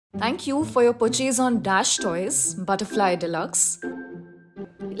Thank you for your purchase on Dash Toys Butterfly Deluxe.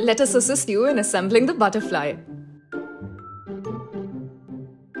 Let us assist you in assembling the butterfly.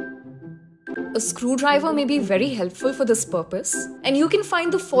 A screwdriver may be very helpful for this purpose, and you can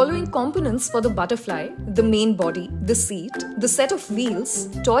find the following components for the butterfly: the main body, the seat, the set of wheels,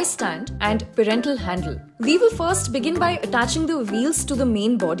 toy stand, and parental handle. We will first begin by attaching the wheels to the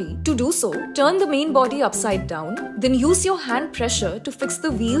main body. To do so, turn the main body upside down, then use your hand pressure to fix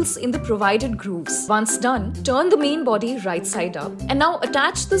the wheels in the provided grooves. Once done, turn the main body right side up, and now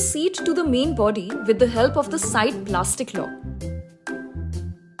attach the seat to the main body with the help of the side plastic lock.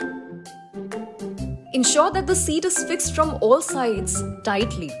 Ensure that the seat is fixed from all sides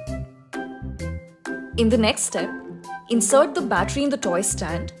tightly. In the next step, insert the battery in the toy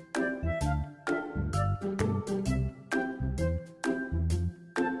stand.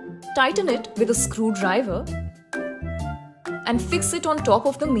 Tighten it with a screwdriver and fix it on top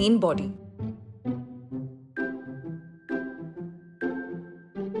of the main body.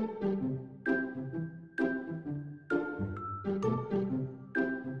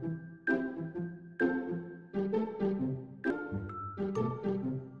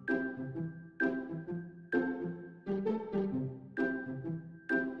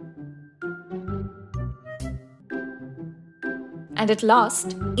 And at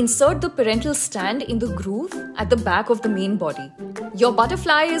last, insert the parental stand in the groove at the back of the main body. Your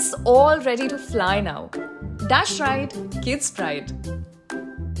butterfly is all ready to fly now. Dash Ride, Kids Pride.